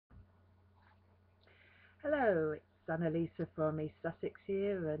Hello, it's Annelisa from East Sussex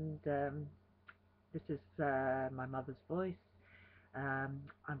here, and this is my mother's voice. I'm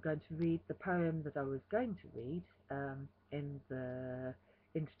going to read the poem that I was going to read in the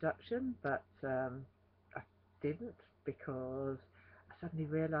introduction, but I didn't because I suddenly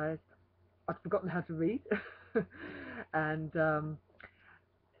realised I'd forgotten how to read, and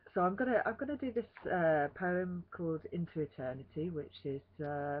so I'm gonna do this poem called Into Eternity, which is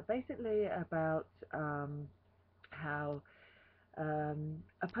basically about how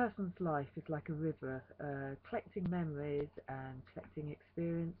a person's life is like a river, collecting memories and collecting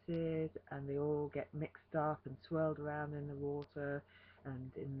experiences, and they all get mixed up and swirled around in the water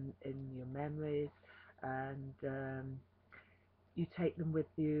and in your memories, and you take them with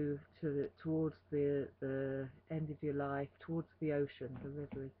you towards the end of your life, towards the ocean. The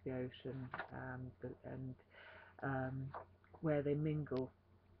river is the ocean, and um, where they mingle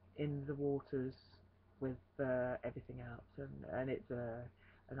in the waters with everything else, and it's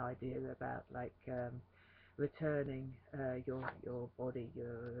an idea about like returning your body,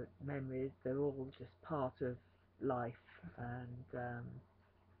 your memories. They're all just part of life, and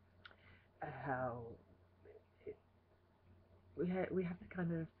how it, we have to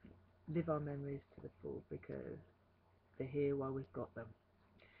kind of live our memories to the full because they're here while we've got them.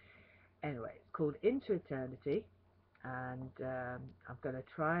 Anyway, it's called Into Eternity, and I'm going to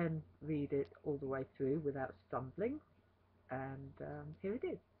try and read it all the way through without stumbling. And here it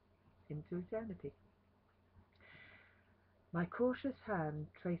is, Into Eternity. My cautious hand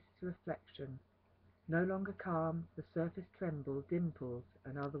traces reflection. No longer calm, the surface tremble, dimples,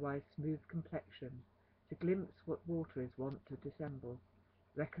 and otherwise smooth complexion, to glimpse what water is wont to dissemble.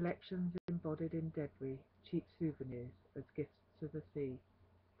 Recollections embodied in debris, cheap souvenirs, as gifts to the sea.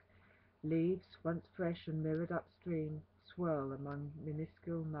 Leaves, once fresh and mirrored upstream, swirl among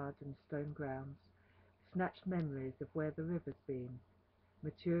minuscule mud and stone grounds, snatched memories of where the river's been,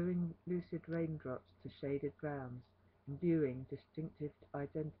 maturing lucid raindrops to shaded browns, imbuing distinctive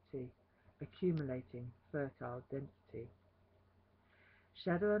identity, accumulating fertile density.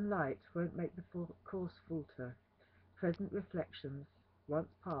 Shadow and light won't make the course falter. Present reflections, once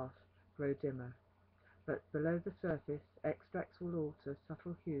past, grow dimmer, but below the surface extracts will alter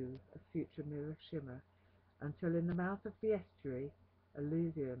subtle hue of future mirror shimmer, until in the mouth of the estuary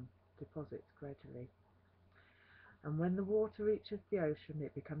alluvium deposits gradually. And when the water reaches the ocean,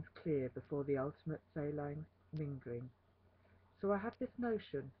 it becomes clear before the ultimate saline mingling. So I have this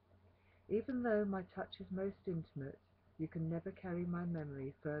notion, even though my touch is most intimate, you can never carry my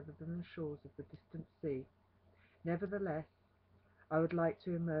memory further than the shores of the distant sea. Nevertheless, I would like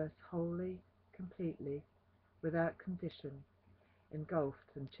to immerse wholly, completely, without condition,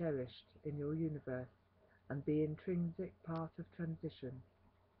 engulfed and cherished in your universe, and be intrinsic part of transition.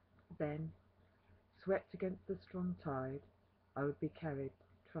 Then, swept against the strong tide, I would be carried,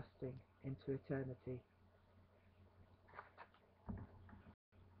 trusting, into eternity.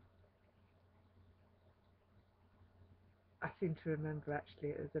 I seem to remember actually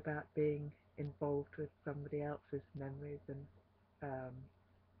it was about being involved with somebody else's memories and um,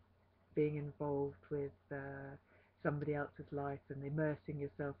 being involved with somebody else's life and immersing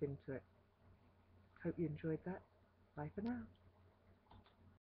yourself into it. Hope you enjoyed that. Bye for now.